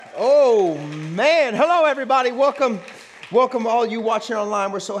Man, hello everybody. Welcome all you watching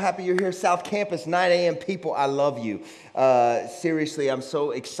online. We're so happy you're here. South Campus, 9 a.m. people, I love you. Seriously, I'm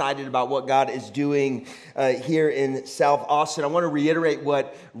so excited about what God is doing here in South Austin. I want to reiterate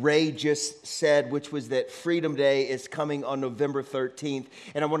what Ray just said, which was that Freedom Day is coming on November 13th.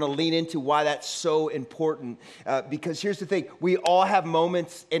 And I want to lean into why that's so important. Because here's the thing. We all have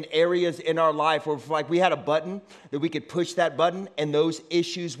moments and areas in our life where like we had a button that we could push that button and those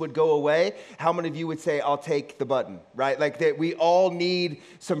issues would go away. How many of you would say, I'll take the button, right? Like that we all need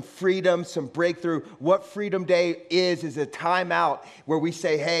some freedom, some breakthrough. What Freedom Day is a time out where we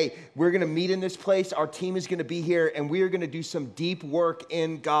say, hey, we're going to meet in this place. Our team is going to be here and we are going to do some deep work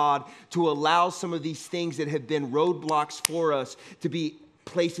in God to allow some of these things that have been roadblocks for us to be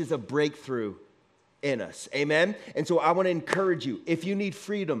places of breakthrough in us. Amen. And so I want to encourage you, if you need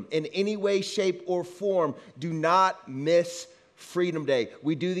freedom in any way, shape, or form, do not miss Freedom Day.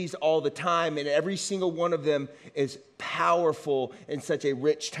 We do these all the time, and every single one of them is powerful in such a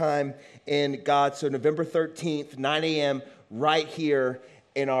rich time in God. So November 13th, 9 a.m., right here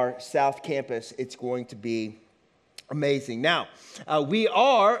in our South Campus. It's going to be amazing. Now, we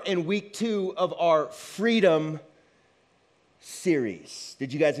are in week 2 of our Freedom series.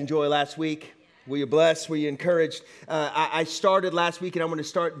 Did you guys enjoy last week? Were you blessed? Were you encouraged? I started last week, and I'm going to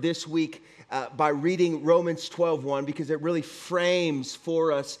start this week by reading Romans 12:1 because it really frames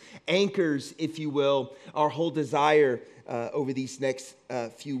for us, anchors, if you will, our whole desire over these next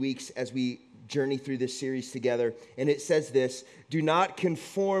few weeks as we journey through this series together. And it says this: do not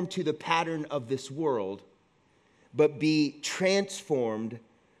conform to the pattern of this world, but be transformed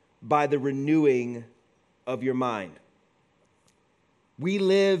by the renewing of your mind. We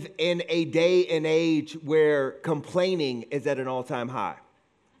live in a day and age where complaining is at an all-time high.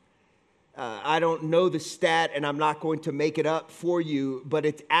 I don't know the stat, and I'm not going to make it up for you, but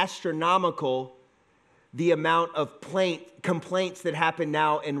it's astronomical, the amount of complaints that happen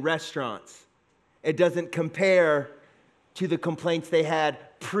now in restaurants. It doesn't compare to the complaints they had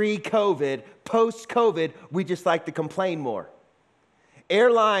pre-COVID. Post-COVID, we just like to complain more.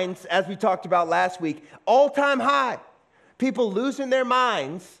 Airlines, as we talked about last week, all-time high. People losing their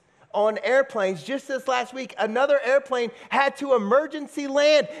minds on airplanes. Just this last week, another airplane had to emergency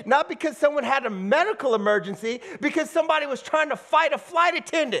land, not because someone had a medical emergency, because somebody was trying to fight a flight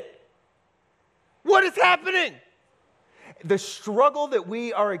attendant. What is happening? The struggle that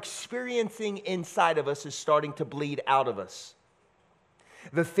we are experiencing inside of us is starting to bleed out of us.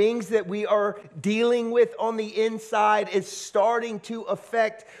 The things that we are dealing with on the inside is starting to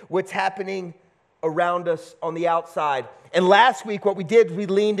affect what's happening around us on the outside. And last week, what we did, we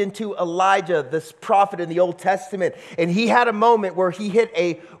leaned into Elijah, this prophet in the Old Testament, and he had a moment where he hit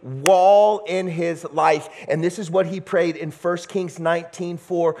a wall in his life. And this is what he prayed in 1 Kings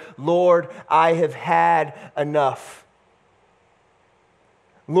 19:4, Lord, I have had enough.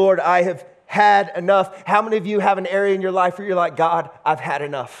 Lord, I have had enough. How many of you have an area in your life where you're like, God, I've had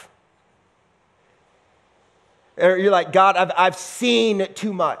enough? Or you're like, God, I've seen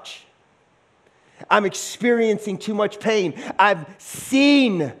too much. I'm experiencing too much pain. I've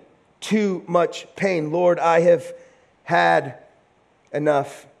seen too much pain. Lord, I have had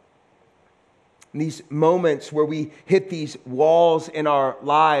enough. And these moments where we hit these walls in our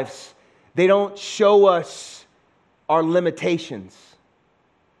lives, they don't show us our limitations.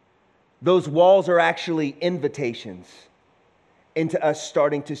 Those walls are actually invitations into us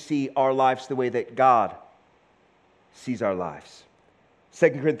starting to see our lives the way that God sees our lives.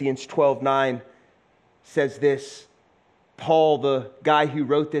 2 Corinthians 12:9 says this. Paul, the guy who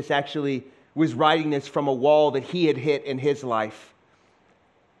wrote this, actually was writing this from a wall that he had hit in his life.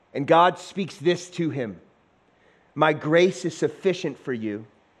 And God speaks this to him: my grace is sufficient for you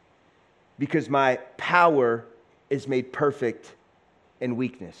because my power is made perfect in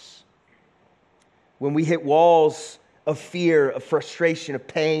weakness. When we hit walls of fear, of frustration, of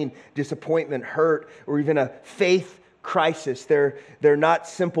pain, disappointment, hurt, or even a faith crisis, they're not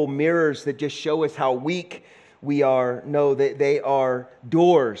simple mirrors that just show us how weak we are. No, they are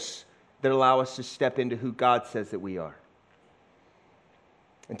doors that allow us to step into who God says that we are.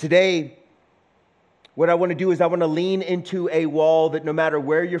 And today, what I want to do is I want to lean into a wall that no matter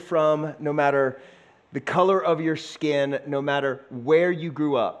where you're from, no matter the color of your skin, no matter where you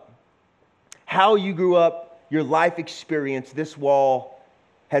grew up, how you grew up, your life experience, this wall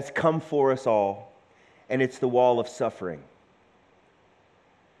has come for us all, and it's the wall of suffering.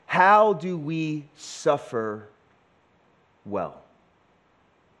 How do we suffer well?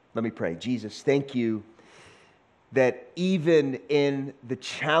 Let me pray. Jesus, thank you that even in the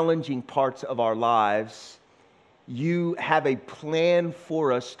challenging parts of our lives, you have a plan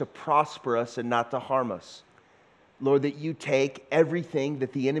for us to prosper us and not to harm us. Lord, that you take everything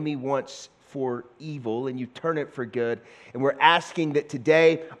that the enemy wants for evil and you turn it for good. And we're asking that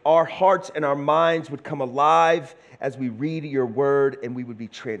today our hearts and our minds would come alive as we read your word and we would be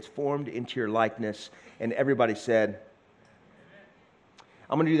transformed into your likeness. And everybody said,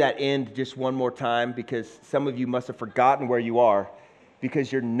 I'm going to do that end just one more time because some of you must have forgotten where you are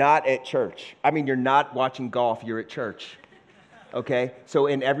because you're not at church. I mean, you're not watching golf, you're at church. Okay? So,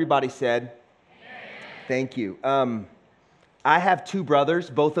 and everybody said, thank you. I have two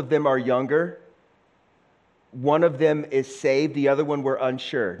brothers. Both of them are younger. One of them is saved. The other one, we're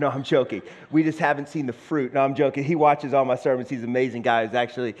unsure. No, I'm joking. We just haven't seen the fruit. No, I'm joking. He watches all my sermons. He's an amazing guy. He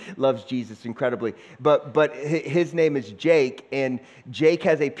actually loves Jesus incredibly. But his name is Jake, and Jake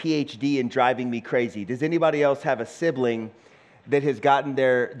has a PhD in driving me crazy. Does anybody else have a sibling that has gotten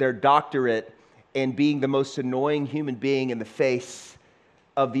their doctorate in being the most annoying human being in the face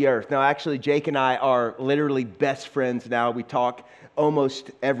of the earth? Now, actually, Jake and I are literally best friends now. We talk almost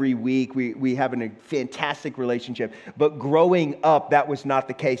every week. We have a fantastic relationship. But growing up, that was not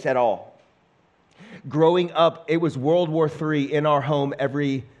the case at all. Growing up, it was World War III in our home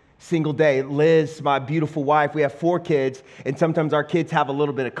every single day. Liz, my beautiful wife, we have 4 kids, and sometimes our kids have a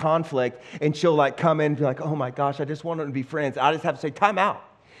little bit of conflict, and she'll like come in and be like, oh my gosh, I just want them to be friends. I just have to say, time out.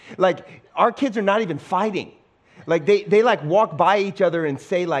 Like, our kids are not even fighting. Like they like walk by each other and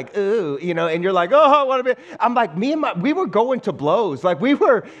say like, ooh, you know, and you're like, oh, I want to be. I'm like, we were going to blows. Like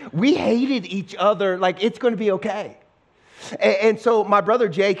we hated each other. Like, it's going to be okay. And so my brother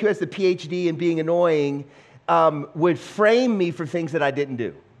Jake, who has the PhD in being annoying, would frame me for things that I didn't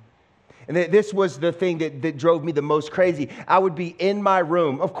do. And this was the thing that drove me the most crazy. I would be in my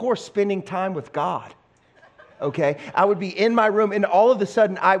room, of course, spending time with God. Okay. I would be in my room and all of a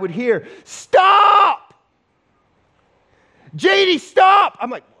sudden I would hear, stop! JD, stop! I'm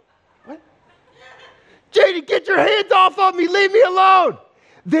like, what? JD, get your hands off of me. Leave me alone.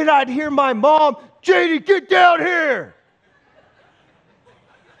 Then I'd hear my mom, JD, get down here.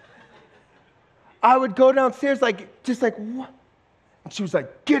 I would go downstairs just like, what? And she was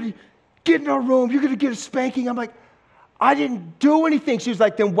like, get in our room. You're going to get a spanking. I'm like, I didn't do anything. She was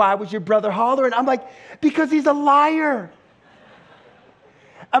like, then why was your brother hollering? I'm like, because he's a liar.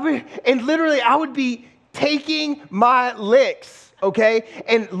 I mean, and literally I would be taking my licks, okay,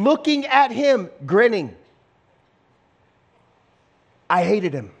 and looking at him, grinning. I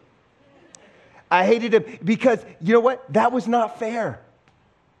hated him. I hated him because, you know what? That was not fair.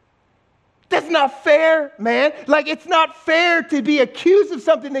 That's not fair, man. Like, it's not fair to be accused of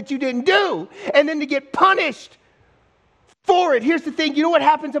something that you didn't do and then to get punished for it. Here's the thing. You know what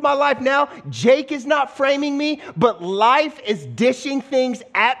happens in my life now? Jake is not framing me, but life is dishing things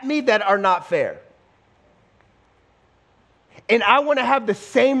at me that are not fair. And I want to have the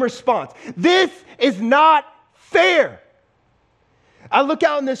same response. This is not fair. I look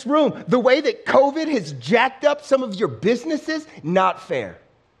out in this room, the way that COVID has jacked up some of your businesses, not fair.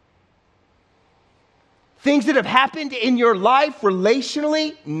 Things that have happened in your life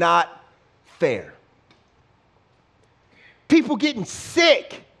relationally, not fair. People getting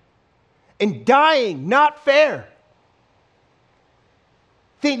sick and dying, not fair.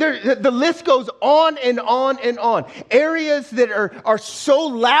 The list goes on and on and on. Areas that are so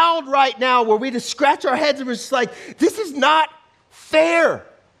loud right now where we just scratch our heads and we're just like, this is not fair.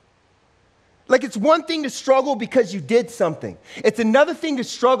 Like, it's one thing to struggle because you did something. It's another thing to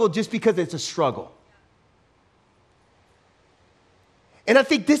struggle just because it's a struggle. And I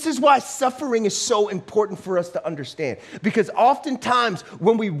think this is why suffering is so important for us to understand. Because oftentimes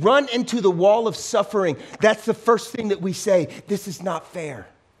when we run into the wall of suffering, that's the first thing that we say, this is not fair.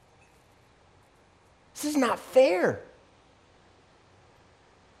 This is not fair.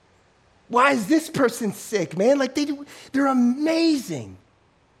 Why is this person sick, man? Like, they're amazing.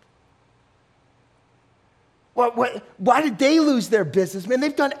 Why did they lose their business, man?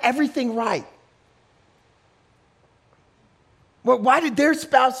 They've done everything right. Well, why did their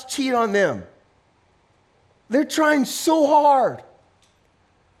spouse cheat on them? They're trying so hard.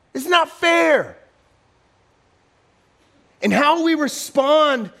 It's not fair. And how we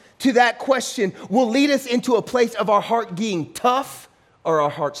respond to that question will lead us into a place of our heart being tough or our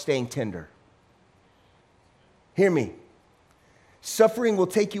heart staying tender. Hear me. Suffering will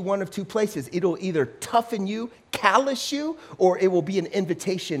take you one of two places. It'll either toughen you, callous you, or it will be an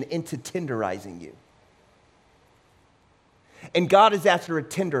invitation into tenderizing you. And God is after a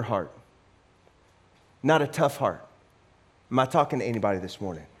tender heart, not a tough heart. Am I talking to anybody this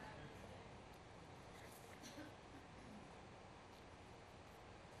morning?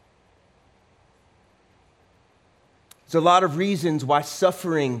 There's a lot of reasons why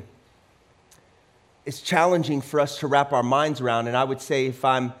suffering is challenging for us to wrap our minds around. And I would say, if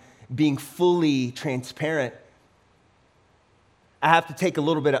I'm being fully transparent, I have to take a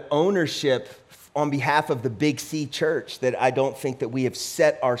little bit of ownership on behalf of the Big C church that I don't think that we have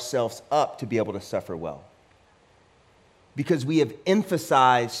set ourselves up to be able to suffer well. Because we have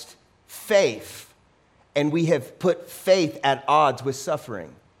emphasized faith, and we have put faith at odds with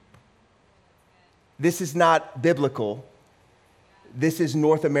suffering. This is not biblical. This is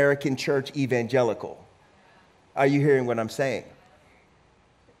North American church evangelical. Are you hearing what I'm saying?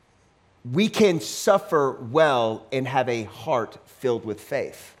 We can suffer well and have a heart filled with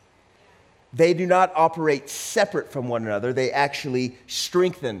faith. They do not operate separate from one another. They actually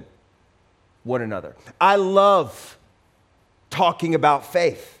strengthen one another. I love talking about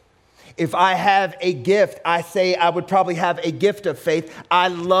faith. If I have a gift, I say I would probably have a gift of faith. I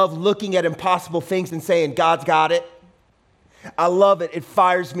love looking at impossible things and saying, God's got it. I love it. It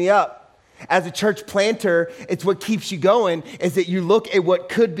fires me up. As a church planter, it's what keeps you going, is that you look at what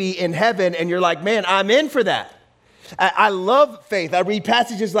could be in heaven and you're like, man, I'm in for that. I love faith. I read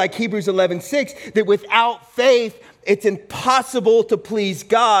passages like Hebrews 11:6, that without faith, it's impossible to please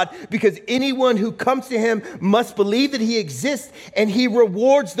God, because anyone who comes to him must believe that he exists, and he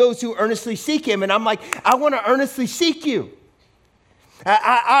rewards those who earnestly seek him. And I'm like, I want to earnestly seek you.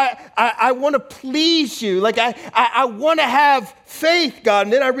 I want to please you. Like I want to have faith, God.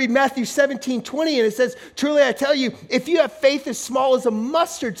 And then I read Matthew 17:20, and it says, truly I tell you, if you have faith as small as a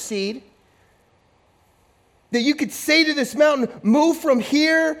mustard seed, that you could say to this mountain, move from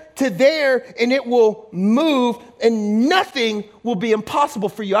here to there, and it will move, and nothing will be impossible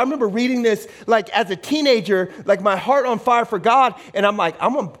for you. I remember reading this like as a teenager, like my heart on fire for God, and I'm like,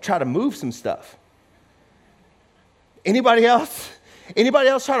 I'm gonna try to move some stuff. Anybody else? Anybody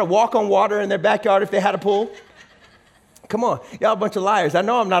else try to walk on water in their backyard if they had a pool? Come on, y'all a bunch of liars. I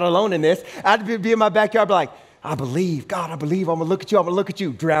know I'm not alone in this. I'd be in my backyard, be like, I believe, God, I believe, I'm gonna look at you, I'm gonna look at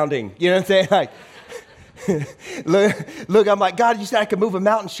you, drowning. You know what I'm saying? Like, look, I'm like, God, you said I could move a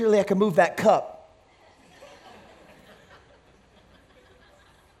mountain. Surely I could move that cup.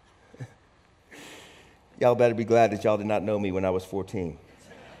 Y'all better be glad that y'all did not know me when I was 14.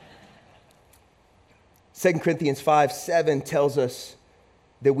 2 Corinthians 5:7 tells us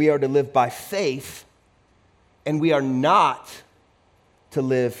that we are to live by faith, and we are not to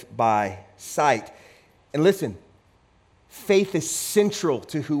live by sight. And listen, faith is central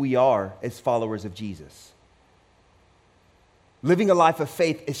to who we are as followers of Jesus. Living a life of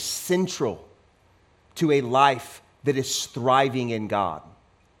faith is central to a life that is thriving in God.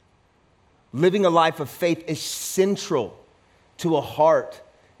 Living a life of faith is central to a heart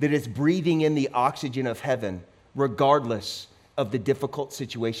that is breathing in the oxygen of heaven, regardless of the difficult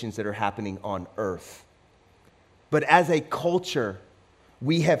situations that are happening on earth. But as a culture,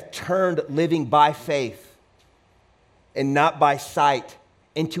 we have turned living by faith and not by sight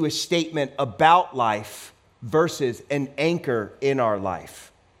into a statement about life versus an anchor in our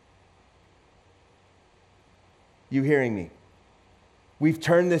life. You hearing me? We've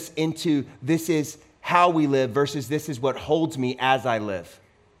turned this into, this is how we live versus this is what holds me as I live.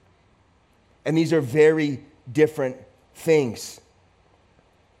 And these are very different things.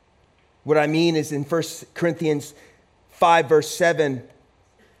 What I mean is in 1 Corinthians 5 verse 7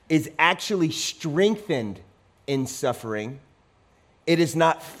 is actually strengthened in suffering. It is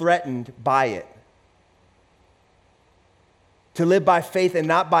not threatened by it. To live by faith and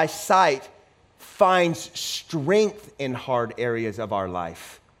not by sight finds strength in hard areas of our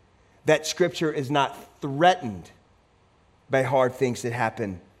life. That scripture is not threatened by hard things that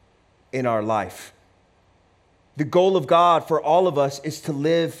happen in our life. The goal of God for all of us is to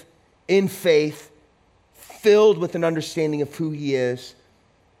live in faith, filled with an understanding of who He is,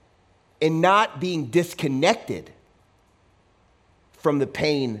 and not being disconnected from the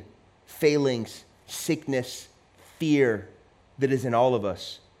pain, failings, sickness, fear that is in all of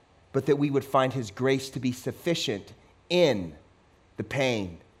us, but that we would find His grace to be sufficient in the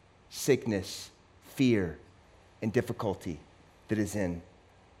pain, sickness, fear, and difficulty that is in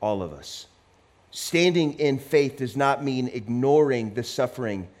all of us. Standing in faith does not mean ignoring the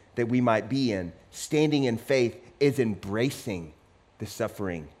suffering that we might be in. Standing in faith is embracing the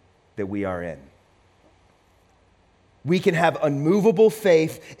suffering that we are in. We can have unmovable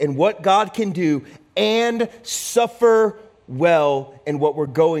faith in what God can do and suffer well in what we're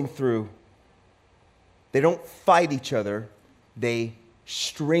going through. They don't fight each other, they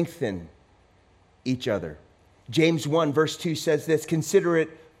strengthen each other. James 1 verse 2 says this: "Consider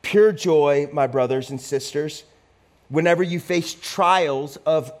it pure joy, my brothers and sisters, whenever you face trials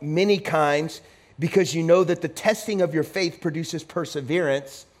of many kinds, because you know that the testing of your faith produces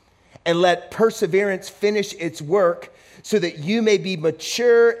perseverance, and let perseverance finish its work so that you may be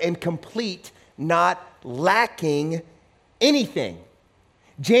mature and complete, not lacking anything.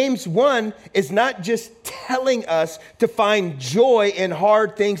 James 1 is not just telling us to find joy in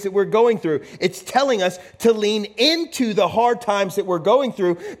hard things that we're going through. It's telling us to lean into the hard times that we're going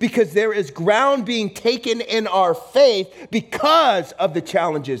through because there is ground being taken in our faith because of the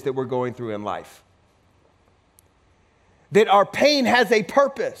challenges that we're going through in life. That our pain has a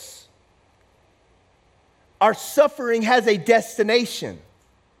purpose. Our suffering has a destination.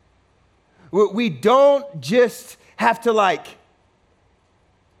 We don't just have to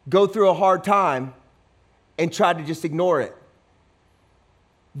go through a hard time and try to just ignore it.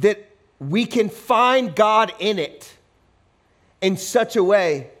 That we can find God in it in such a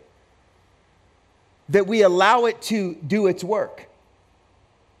way that we allow it to do its work.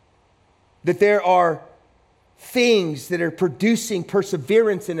 That there are things that are producing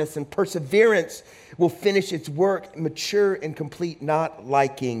perseverance in us, and perseverance will finish its work, mature and complete, not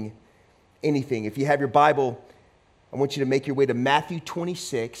liking anything. If you have your Bible, I want you to make your way to Matthew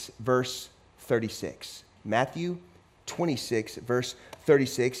 26, verse 36. Matthew 26, verse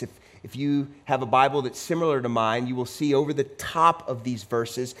 36. If you have a Bible that's similar to mine, you will see over the top of these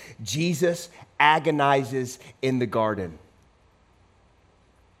verses, Jesus agonizes in the garden.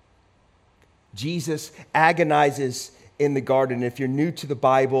 Jesus agonizes in the garden. If you're new to the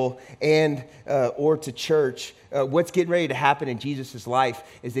Bible and or to church, what's getting ready to happen in Jesus' life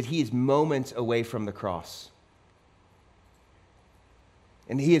is that he is moments away from the cross.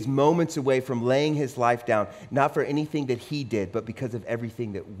 And he is moments away from laying his life down, not for anything that he did, but because of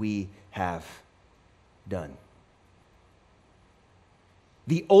everything that we have done.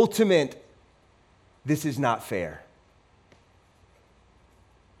 The ultimate, this is not fair.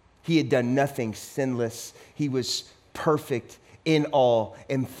 He had done nothing sinless. He was perfect in all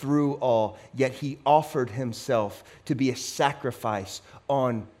and through all, yet he offered himself to be a sacrifice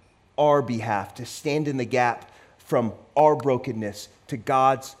on our behalf, to stand in the gap from our brokenness to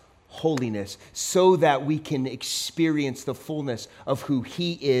God's holiness, so that we can experience the fullness of who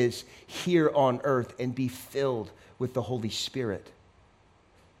he is here on earth and be filled with the Holy Spirit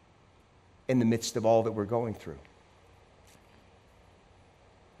in the midst of all that we're going through.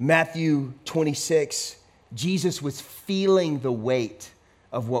 Matthew 26, Jesus was feeling the weight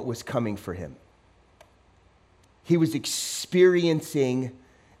of what was coming for him. He was experiencing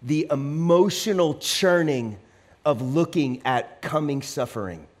the emotional churning of looking at coming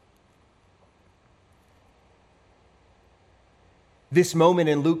suffering. This moment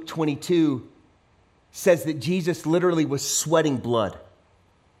in Luke 22 says that Jesus literally was sweating blood.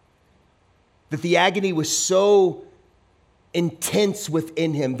 That the agony was so intense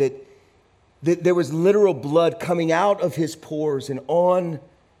within him that there was literal blood coming out of his pores and on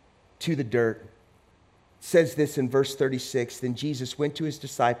to the dirt. It says this in verse 36, then Jesus went to his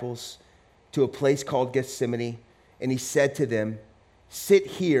disciples to a place called Gethsemane, and he said to them, sit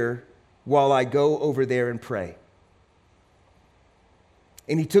here while I go over there and pray.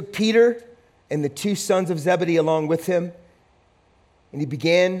 And he took Peter and the two sons of Zebedee along with him, and he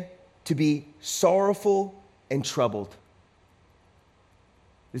began to be sorrowful and troubled.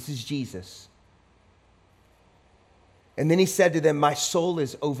 This is Jesus. And then he said to them, my soul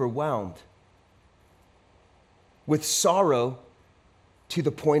is overwhelmed with sorrow to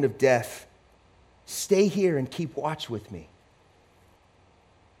the point of death. Stay here and keep watch with me.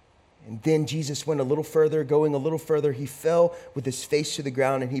 And then Jesus went a little further. Going a little further, he fell with his face to the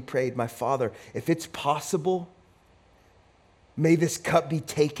ground and he prayed, my Father, if it's possible, may this cup be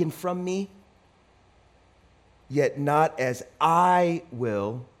taken from me, yet not as I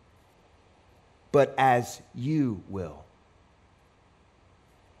will, but as you will.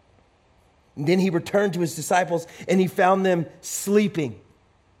 And then he returned to his disciples and he found them sleeping.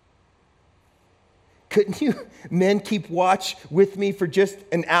 Couldn't you men keep watch with me for just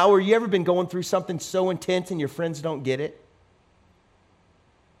an hour? You ever been going through something so intense and your friends don't get it?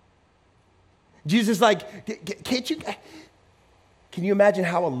 Jesus is like, can you imagine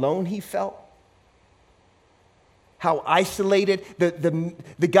how alone he felt? How isolated,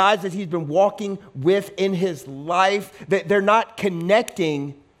 the guys that he's been walking with in his life, that they're not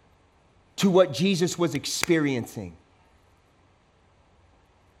connecting to what Jesus was experiencing.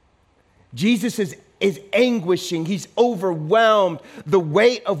 Jesus is anguishing. He's overwhelmed. The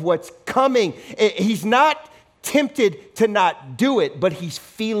weight of what's coming. He's not tempted to not do it, but he's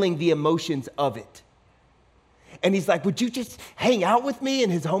feeling the emotions of it. And he's like, would you just hang out with me?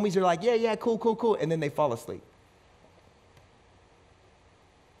 And his homies are like, yeah, cool. And then they fall asleep.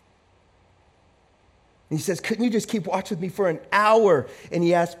 And he says, couldn't you just keep watch with me for an hour? And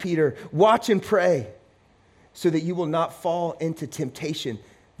he asked Peter, watch and pray so that you will not fall into temptation.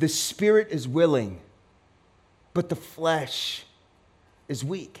 The spirit is willing, but the flesh is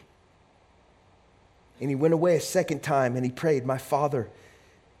weak. And he went away a second time and he prayed, my Father,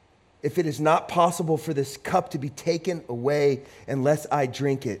 if it is not possible for this cup to be taken away unless I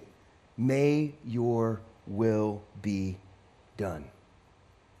drink it, may your will be done.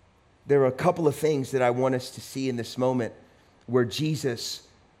 There are a couple of things that I want us to see in this moment where Jesus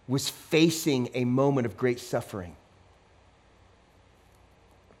was facing a moment of great suffering.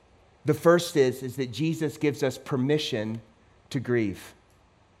 The first is that Jesus gives us permission to grieve.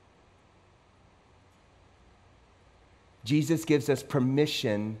 Jesus gives us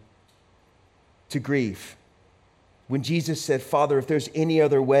permission to grieve. When Jesus said, Father, if there's any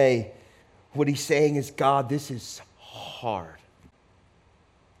other way, what he's saying is, God, this is hard.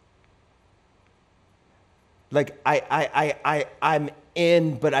 Like, I'm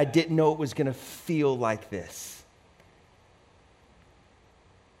in, but I didn't know it was going to feel like this.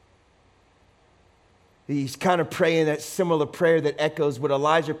 He's kind of praying that similar prayer that echoes what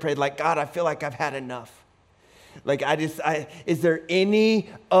Elijah prayed, like, God, I feel like I've had enough. Like, is there any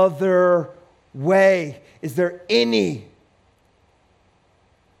other way? Is there any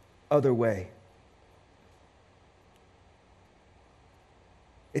other way?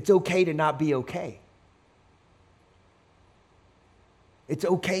 It's okay to not be okay. It's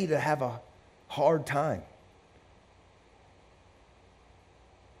okay to have a hard time.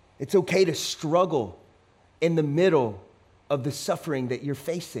 It's okay to struggle in the middle of the suffering that you're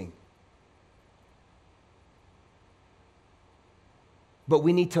facing. But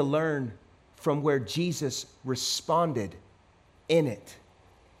we need to learn from where Jesus responded in it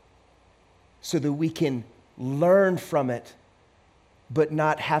so that we can learn from it but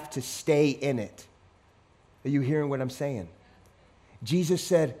not have to stay in it. Are you hearing what I'm saying? Jesus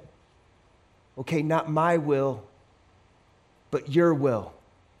said, okay, not my will, but your will.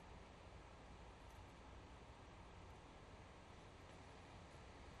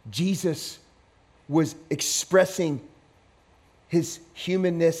 Jesus was expressing his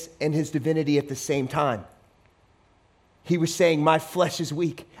humanness and his divinity at the same time. He was saying, my flesh is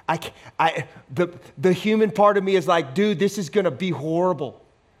weak. The human part of me is like, dude, this is going to be horrible.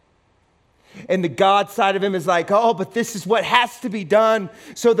 And the God side of him is like, oh, but this is what has to be done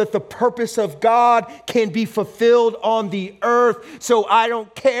so that the purpose of God can be fulfilled on the earth. So I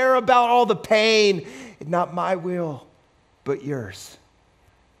don't care about all the pain. Not my will, but yours.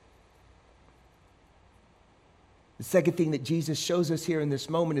 The second thing that Jesus shows us here in this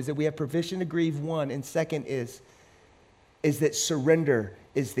moment is that we have permission to grieve, one. And second is that surrender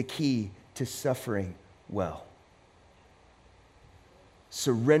is the key to suffering well.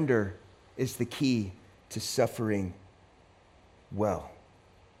 Surrender is the key to suffering well.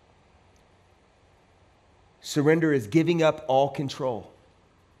 Surrender is giving up all control.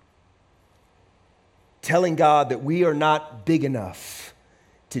 Telling God that we are not big enough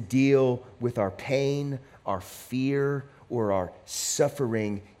to deal with our pain, our fear, or our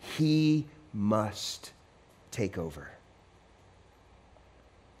suffering. He must take over.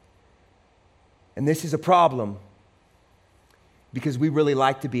 And this is a problem because we really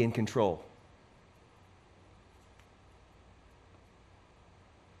like to be in control.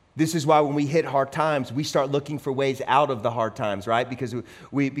 This is why when we hit hard times, we start looking for ways out of the hard times, right? Because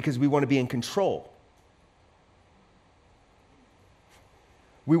we want to be in control.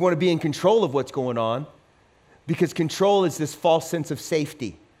 We want to be in control of what's going on because control is this false sense of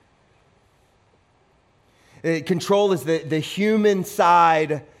safety. Control is the human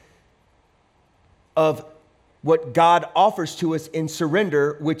side of what God offers to us in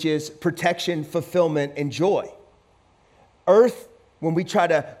surrender, which is protection, fulfillment, and joy. Earth, when we try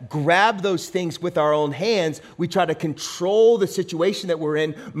to grab those things with our own hands, we try to control the situation that we're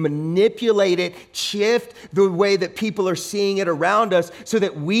in, manipulate it, shift the way that people are seeing it around us so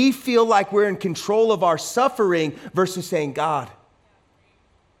that we feel like we're in control of our suffering versus saying, God,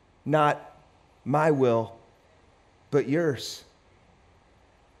 not my will, but yours.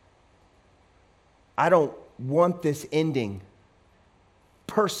 I don't want this ending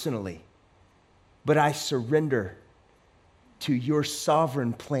personally, but I surrender to your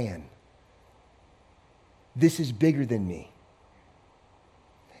sovereign plan. This is bigger than me.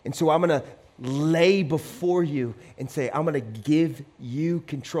 And so I'm going to lay before you and say, I'm going to give you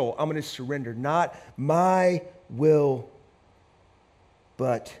control. I'm going to surrender, not my will,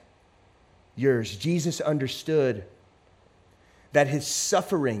 but yours. Jesus understood that his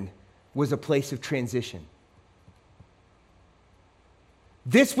suffering was a place of transition.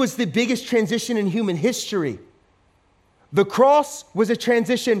 This was the biggest transition in human history. The cross was a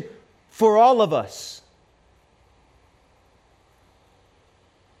transition for all of us.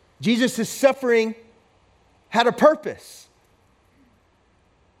 Jesus' suffering had a purpose.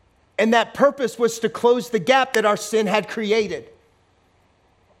 And that purpose was to close the gap that our sin had created.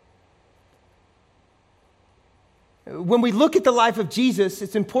 When we look at the life of Jesus,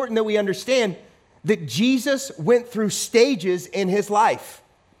 it's important that we understand that Jesus went through stages in his life.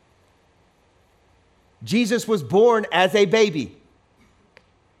 Jesus was born as a baby.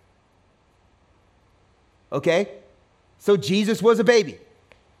 Okay? So Jesus was a baby.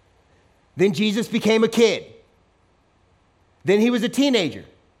 Then Jesus became a kid. Then he was a teenager.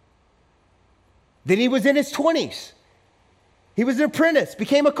 Then he was in his 20s. He was an apprentice,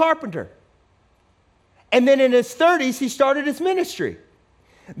 became a carpenter. And then in his 30s, he started his ministry.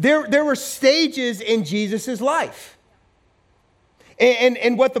 There were stages in Jesus' life.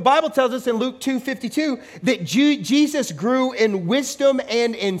 And what the Bible tells us in Luke 2:52, that Jesus grew in wisdom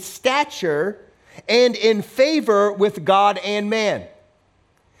and in stature and in favor with God and man.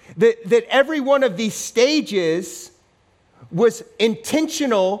 That every one of these stages was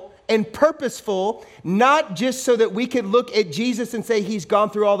intentional and purposeful, not just so that we could look at Jesus and say he's gone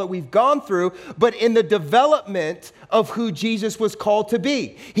through all that we've gone through, but in the development of who Jesus was called to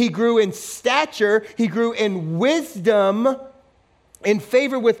be. He grew in stature, he grew in wisdom, in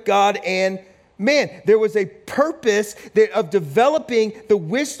favor with God and man. There was a purpose of developing the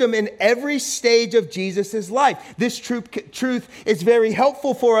wisdom in every stage of Jesus' life. This truth is very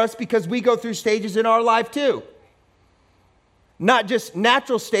helpful for us because we go through stages in our life too. Not just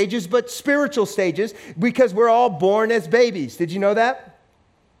natural stages, but spiritual stages, because we're all born as babies. Did you know that?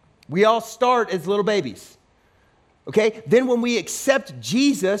 We all start as little babies. Okay? Then when we accept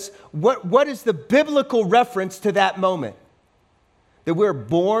Jesus, what is the biblical reference to that moment? That we're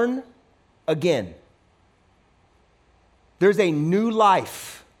born again. There's a new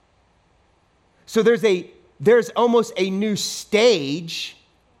life. So there's almost a new stage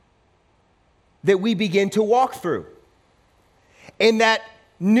that we begin to walk through. And that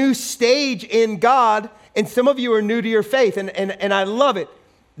new stage in God, and some of you are new to your faith, and I love it.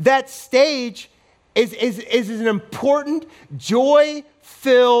 That stage is an important,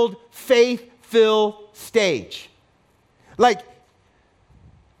 joy-filled, faith-filled stage. Like,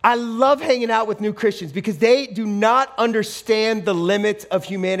 I love hanging out with new Christians because they do not understand the limits of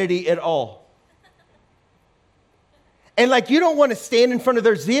humanity at all. And like, you don't want to stand in front of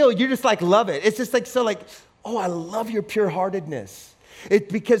their zeal. You just like love it. It's just like, so like, oh, I love your pure-heartedness.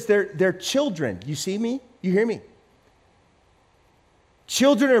 It's because they're children. You see me? You hear me?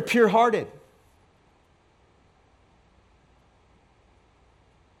 Children are pure-hearted.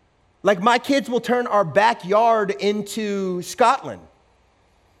 Like my kids will turn our backyard into Scotland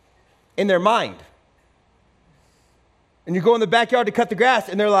in their mind. And you go in the backyard to cut the grass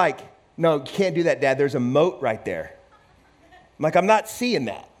and they're like, no, you can't do that, Dad. There's a moat right there. I'm like, I'm not seeing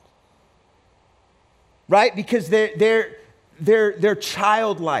that. Right? Because they're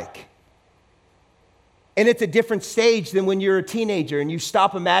childlike. And it's a different stage than when you're a teenager and you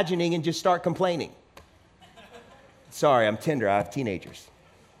stop imagining and just start complaining. Sorry, I'm tender. I have teenagers.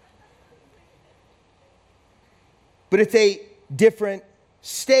 But it's a different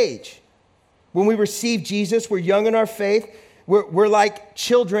stage. When we receive Jesus, we're young in our faith. We're like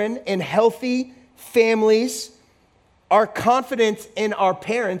children in healthy families. Our confidence in our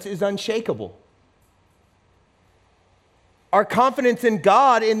parents is unshakable. Our confidence in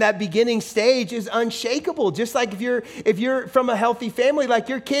God in that beginning stage is unshakable. Just like if you're from a healthy family, like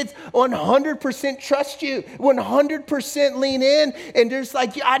your kids 100% trust you, 100% lean in, and there's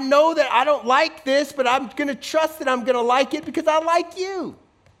like, I know that I don't like this, but I'm going to trust that I'm going to like it because I like you.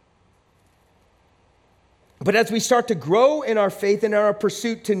 But as we start to grow in our faith and in our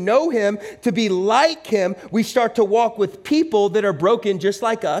pursuit to know him, to be like him, we start to walk with people that are broken just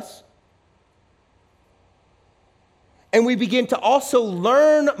like us. And we begin to also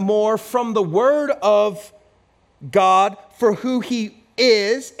learn more from the Word of God for who he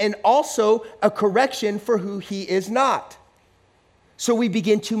is, and also a correction for who he is not. So we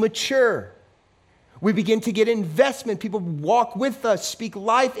begin to mature. We begin to get investment. People walk with us, speak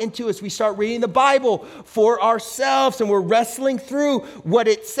life into us. We start reading the Bible for ourselves, and we're wrestling through what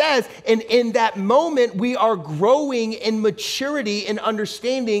it says. And in that moment, we are growing in maturity and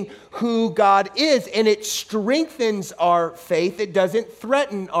understanding who God is. And it strengthens our faith. It doesn't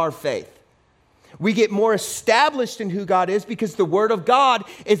threaten our faith. We get more established in who God is because the Word of God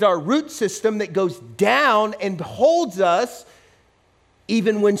is our root system that goes down and holds us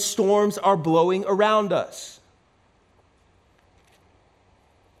even when storms are blowing around us.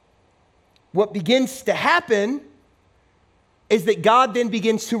 what begins to happen is that God then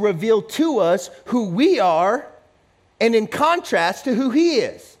begins to reveal to us who we are, and in contrast to who he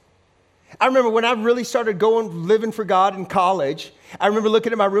is. I remember when I really started living for God in college, I remember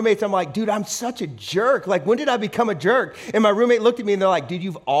looking at my roommates, I'm like, dude, I'm such a jerk. Like, when did I become a jerk? And my roommate looked at me and they're like, dude,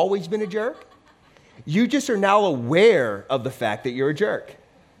 you've always been a jerk? You just are now aware of the fact that you're a jerk.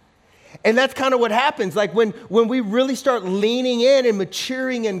 And that's kind of what happens. Like when we really start leaning in and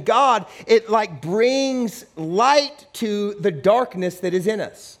maturing in God, it like brings light to the darkness that is in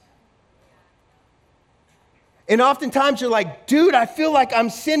us. And oftentimes you're like, dude, I feel like I'm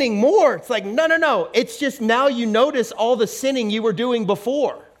sinning more. It's like, no. It's just now you notice all the sinning you were doing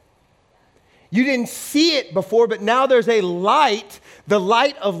before. You didn't see it before, but now there's a light, the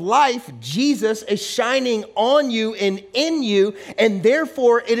light of life. Jesus is shining on you and in you, and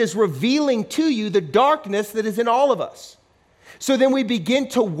therefore it is revealing to you the darkness that is in all of us. So then we begin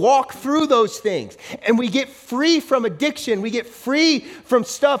to walk through those things, and we get free from addiction. We get free from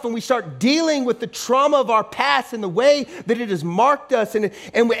stuff, and we start dealing with the trauma of our past and the way that it has marked us,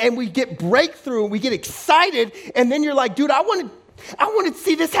 and we get breakthrough, and we get excited, and then you're like, dude, I want to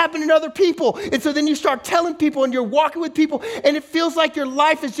see this happen in other people. And so then you start telling people and you're walking with people and it feels like your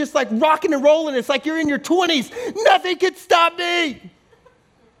life is just like rocking and rolling. It's like you're in your 20s. Nothing can stop me.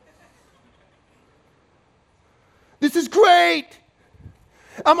 This is great.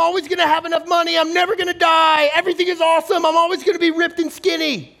 I'm always going to have enough money. I'm never going to die. Everything is awesome. I'm always going to be ripped and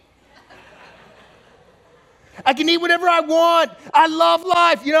skinny. I can eat whatever I want. I love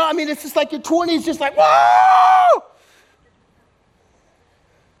life. You know, I mean, it's just like your 20s, just like, whoa!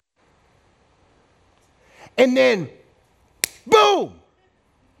 And then, boom.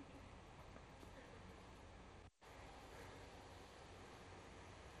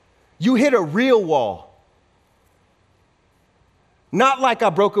 You hit a real wall. Not like I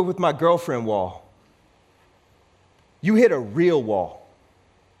broke up with my girlfriend wall. You hit a real wall.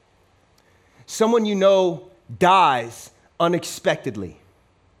 Someone you know dies unexpectedly.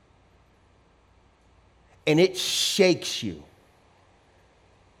 And it shakes you.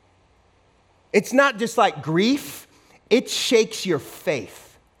 It's not just like grief, it shakes your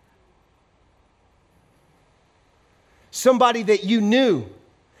faith. Somebody that you knew,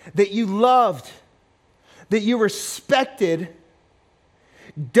 that you loved, that you respected,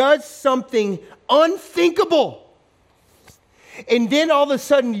 does something unthinkable. And then all of a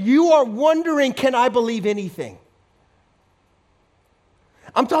sudden you are wondering, can I believe anything?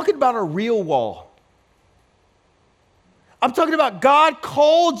 I'm talking about a real wall. I'm talking about God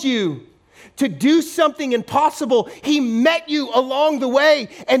called you to do something impossible. He met you along the way,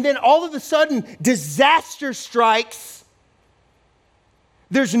 and then all of a sudden, disaster strikes.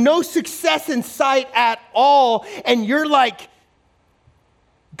 There's no success in sight at all, and you're like,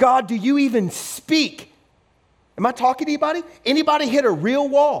 God, do you even speak? Am I talking to anybody? Anybody hit a real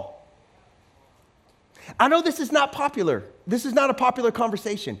wall? I know this is not popular. This is not a popular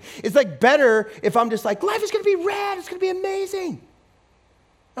conversation. It's like better if I'm just like, life is going to be rad. It's going to be amazing.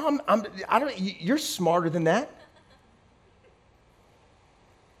 You're smarter than that.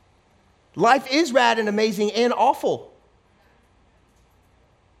 Life is rad and amazing and awful.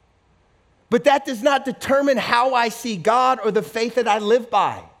 But that does not determine how I see God or the faith that I live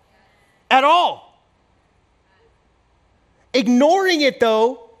by at all. Ignoring it,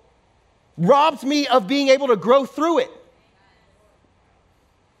 though, robs me of being able to grow through it.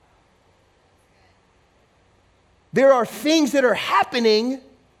 There are things that are happening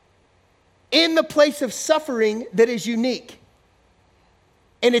in the place of suffering that is unique.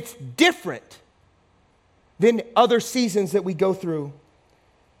 And it's different than other seasons that we go through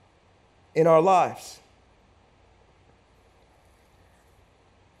in our lives.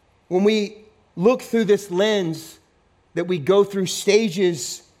 When we look through this lens that we go through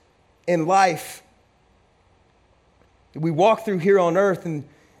stages in life, we walk through here on earth and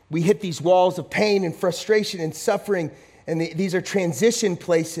we hit these walls of pain and frustration and suffering, and these are transition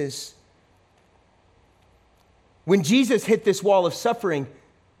places. When Jesus hit this wall of suffering,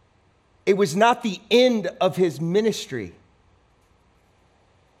 it was not the end of his ministry.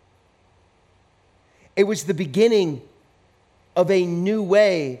 It was the beginning of a new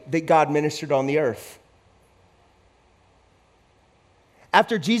way that God ministered on the earth.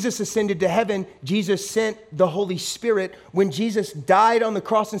 After Jesus ascended to heaven, Jesus sent the Holy Spirit. When Jesus died on the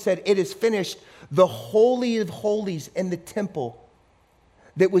cross and said, "It is finished," the Holy of Holies in the temple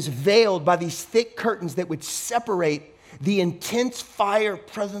that was veiled by these thick curtains that would separate the intense fire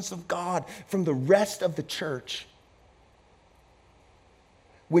presence of God from the rest of the church.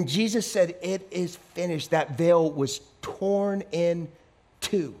 When Jesus said, "It is finished," that veil was torn in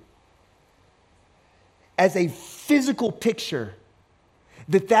two. as a physical picture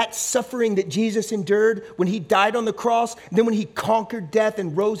that suffering that Jesus endured when he died on the cross, then when he conquered death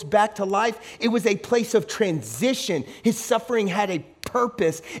and rose back to life, it was a place of transition. His suffering had a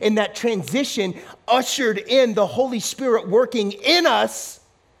purpose, and that transition ushered in the Holy Spirit working in us,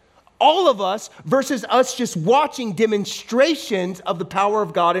 all of us, versus us just watching demonstrations of the power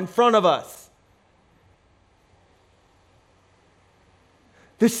of God in front of us.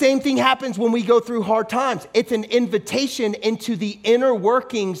 The same thing happens when we go through hard times. It's an invitation into the inner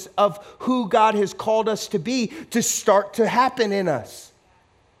workings of who God has called us to be to start to happen in us.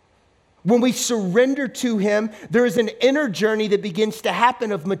 When we surrender to him, there is an inner journey that begins to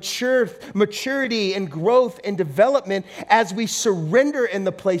happen of maturity and growth and development as we surrender in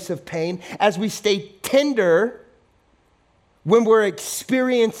the place of pain, as we stay tender when we're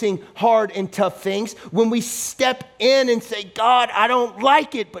experiencing hard and tough things, when we step in and say, God, I don't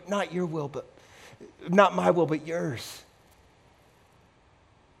like it, but not your will, but not my will, but yours.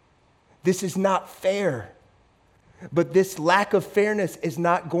 This is not fair. But this lack of fairness is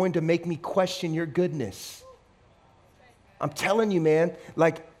not going to make me question your goodness. I'm telling you, man,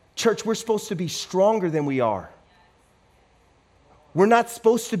 like, church, we're supposed to be stronger than we are. We're not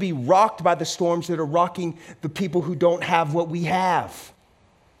supposed to be rocked by the storms that are rocking the people who don't have what we have.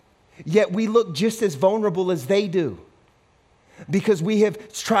 Yet we look just as vulnerable as they do because we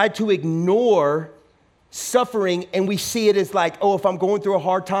have tried to ignore suffering and we see it as like, oh, if I'm going through a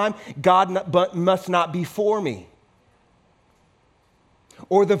hard time, God must not be for me.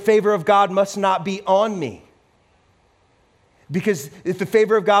 Or the favor of God must not be on me. Because if the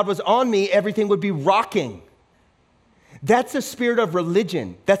favor of God was on me, everything would be rocking. That's a spirit of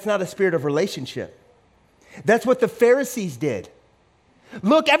religion. That's not a spirit of relationship. That's what the Pharisees did.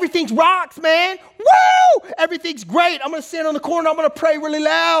 Look, everything's rocks, man. Woo! Everything's great. I'm going to stand on the corner. I'm going to pray really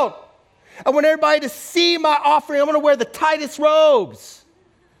loud. I want everybody to see my offering. I'm going to wear the tightest robes.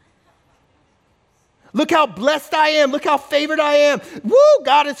 Look how blessed I am. Look how favored I am. Woo!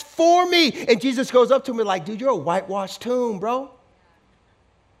 God is for me. And Jesus goes up to me like, dude, you're a whitewashed tomb, bro.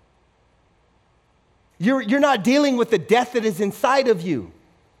 You're not dealing with the death that is inside of you.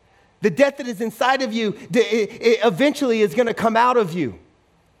 The death that is inside of you it eventually is going to come out of you.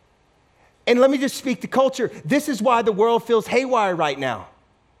 And let me just speak to culture. This is why the world feels haywire right now.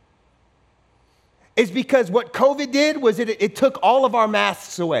 It's because what COVID did was it took all of our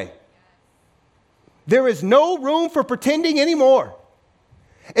masks away. There is no room for pretending anymore.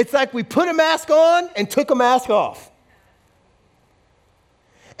 It's like we put a mask on and took a mask off.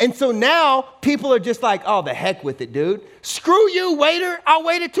 And so now people are just like, oh, the heck with it, dude. Screw you, waiter. I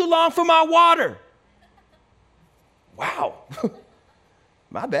waited too long for my water. Wow.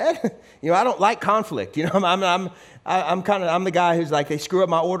 My bad. You know, I don't like conflict. You know, I'm the guy who's like, they screw up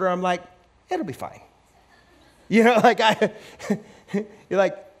my order. I'm like, it'll be fine. You know, like you're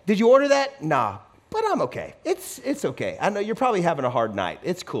like, did you order that? Nah, but I'm okay. It's okay. I know you're probably having a hard night.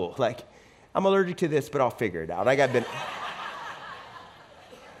 It's cool. Like, I'm allergic to this, but I'll figure it out.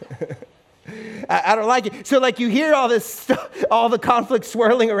 I don't like it. So like you hear all this stuff, all the conflict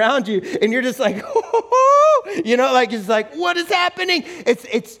swirling around you, and you're just like, oh, you know, like it's like, what is happening?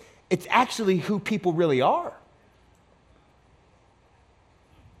 It's actually who people really are.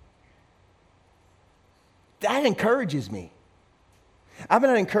 That encourages me. I'm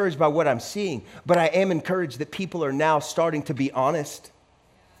not encouraged by what I'm seeing, but I am encouraged that people are now starting to be honest.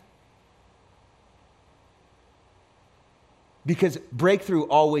 Because breakthrough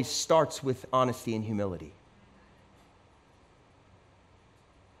always starts with honesty and humility.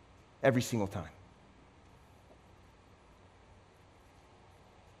 Every single time.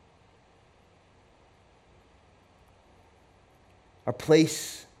 Our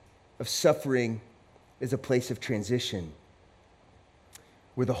place of suffering is a place of transition,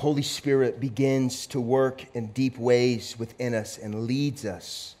 where the Holy Spirit begins to work in deep ways within us and leads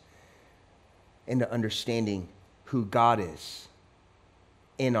us into understanding who God is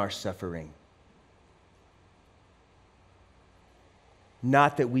in our suffering.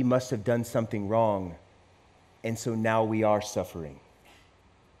 Not that we must have done something wrong, and so now we are suffering.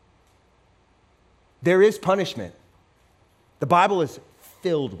 There is punishment. The Bible is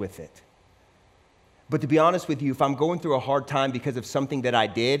filled with it. But to be honest with you, if I'm going through a hard time because of something that I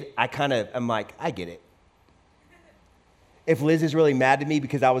did, I'm like, I get it. If Liz is really mad at me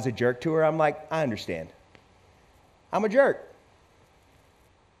because I was a jerk to her, I'm like, I understand. I'm a jerk.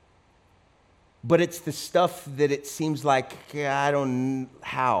 But it's the stuff that it seems like, I don't,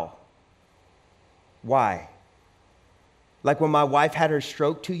 how? Why? Like when my wife had her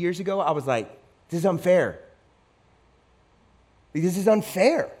stroke 2 years ago, I was like, this is unfair. This is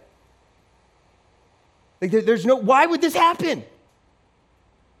unfair. Like there's no, why would this happen?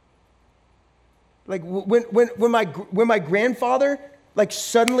 Like when my grandfather like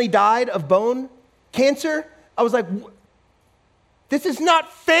suddenly died of bone cancer, I was like, this is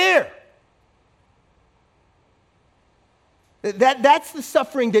not fair. That's the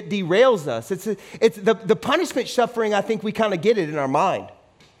suffering that derails us. It's the punishment suffering, I think we kind of get it in our mind.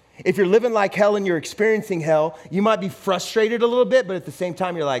 If you're living like hell and you're experiencing hell, you might be frustrated a little bit, but at the same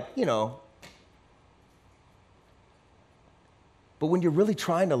time, you're like, you know. But when you're really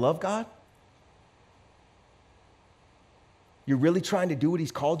trying to love God, you're really trying to do what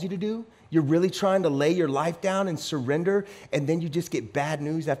he's called you to do, you're really trying to lay your life down and surrender, and then you just get bad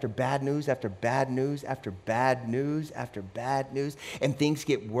news after bad news after bad news after bad news after bad news, and things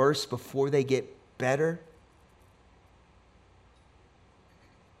get worse before they get better.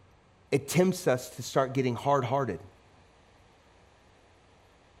 It tempts us to start getting hard-hearted.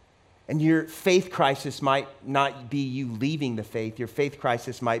 And your faith crisis might not be you leaving the faith. Your faith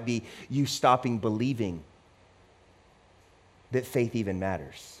crisis might be you stopping believing that faith even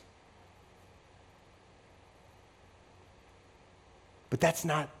matters. But that's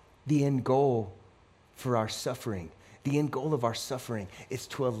not the end goal for our suffering. The end goal of our suffering is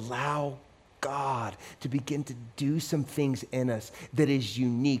to allow God to begin to do some things in us that is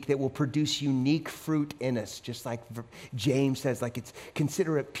unique, that will produce unique fruit in us, just like James says, like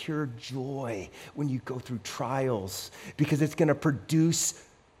consider it pure joy when you go through trials, because it's going to produce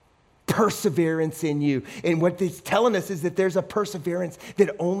perseverance in you. And what it's telling us is that there's a perseverance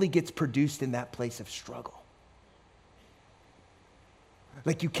that only gets produced in that place of struggle.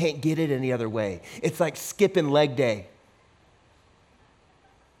 Like you can't get it any other way. It's like skipping leg day.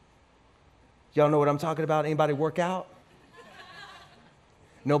 Y'all know what I'm talking about? Anybody work out?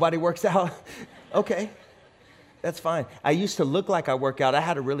 Nobody works out? Okay, that's fine. I used to look like I work out. I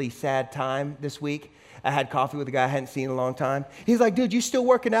had a really sad time this week. I had coffee with a guy I hadn't seen in a long time. He's like, dude, you still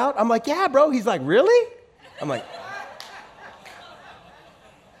working out? I'm like, yeah, bro. He's like, really? I'm like,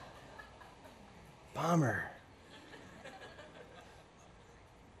 bummer.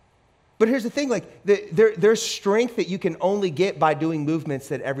 But here's the thing, like there's strength that you can only get by doing movements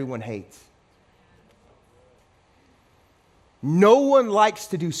that everyone hates. No one likes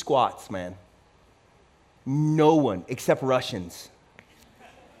to do squats, man. No one, except Russians.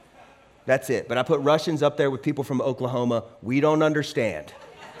 That's it. But I put Russians up there with people from Oklahoma. We don't understand.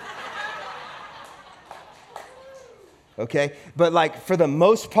 Okay? But like for the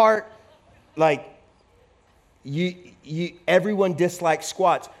most part, like everyone dislikes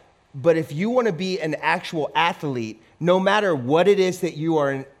squats. But if you want to be an actual athlete, no matter what it is that you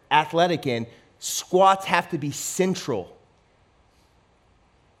are athletic in, squats have to be central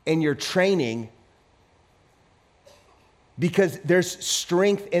in your training, because there's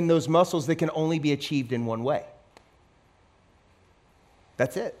strength in those muscles that can only be achieved in one way.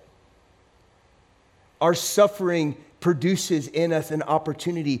 That's it. Our suffering produces in us an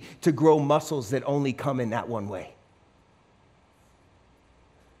opportunity to grow muscles that only come in that one way.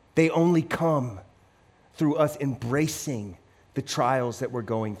 They only come through us embracing the trials that we're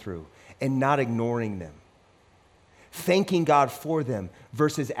going through and not ignoring them. Thanking God for them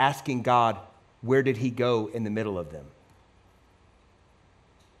versus asking God, where did he go in the middle of them?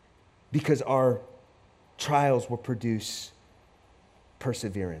 Because our trials will produce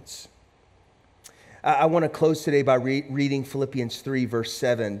perseverance. I want to close today by reading Philippians 3, verse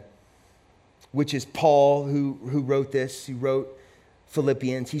 7, which is Paul who wrote this. He wrote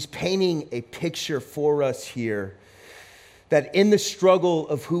Philippians. He's painting a picture for us here that in the struggle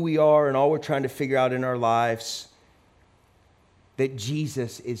of who we are and all we're trying to figure out in our lives, that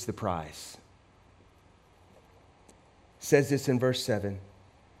Jesus is the prize. It says this in verse 7.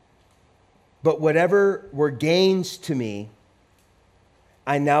 But whatever were gains to me,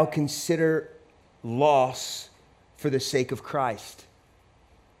 I now consider loss for the sake of Christ.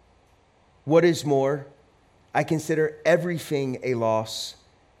 What is more, I consider everything a loss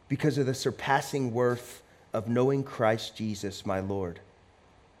because of the surpassing worth of knowing Christ Jesus, my Lord,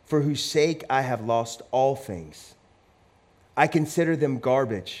 for whose sake I have lost all things. I consider them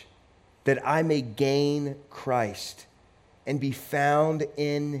garbage, that I may gain Christ and be found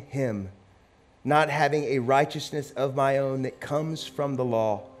in him, not having a righteousness of my own that comes from the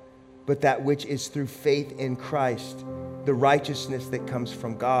law, but that which is through faith in Christ, the righteousness that comes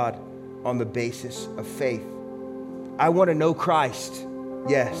from God on the basis of faith. I want to know Christ,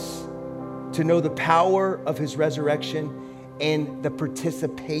 yes, to know the power of his resurrection and the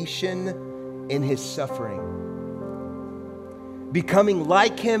participation in his suffering, becoming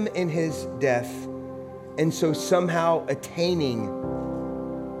like him in his death, and so somehow attaining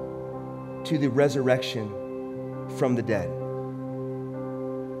to the resurrection from the dead.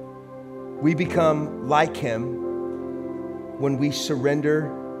 We become like him when we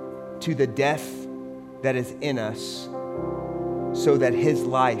surrender to the death that is in us so that his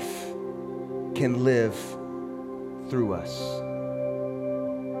life can live through us.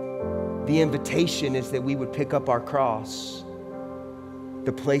 The invitation is that we would pick up our cross,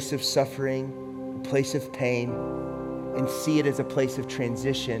 the place of suffering, the place of pain, and see it as a place of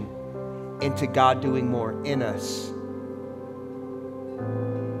transition into God doing more in us.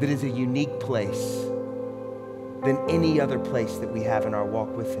 That is a unique place than any other place that we have in our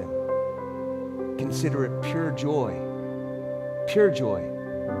walk with him. Consider it pure joy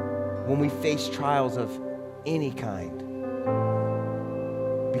when we face trials of any kind,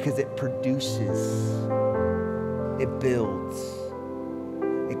 because it produces, it builds,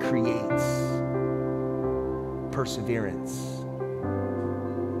 it creates perseverance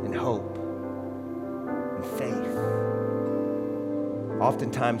and hope and faith.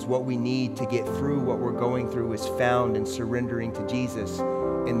 Oftentimes, what we need to get through what we're going through is found in surrendering to Jesus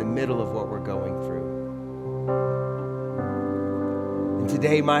in the middle of what we're going through. And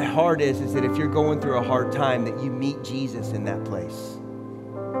today, my heart is that if you're going through a hard time, that you meet Jesus in that place.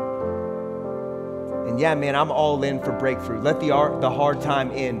 And yeah, man, I'm all in for breakthrough. Let the hard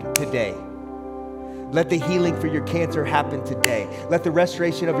time end today. Let the healing for your cancer happen today. Let the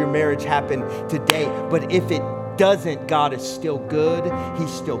restoration of your marriage happen today. But if it doesn't, God is still good.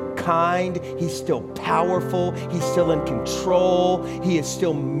 He's still kind. He's still powerful. He's still in control. He is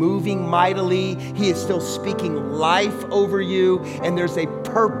still moving mightily. He is still speaking life over you. And there's a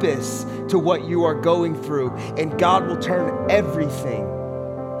purpose to what you are going through. And God will turn everything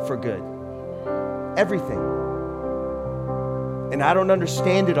for good. Everything. And I don't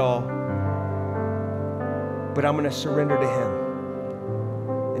understand it all, but I'm going to surrender to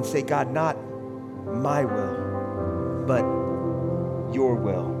him and say, God, not my will, but your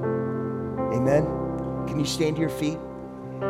will. Amen. Can you stand to your feet?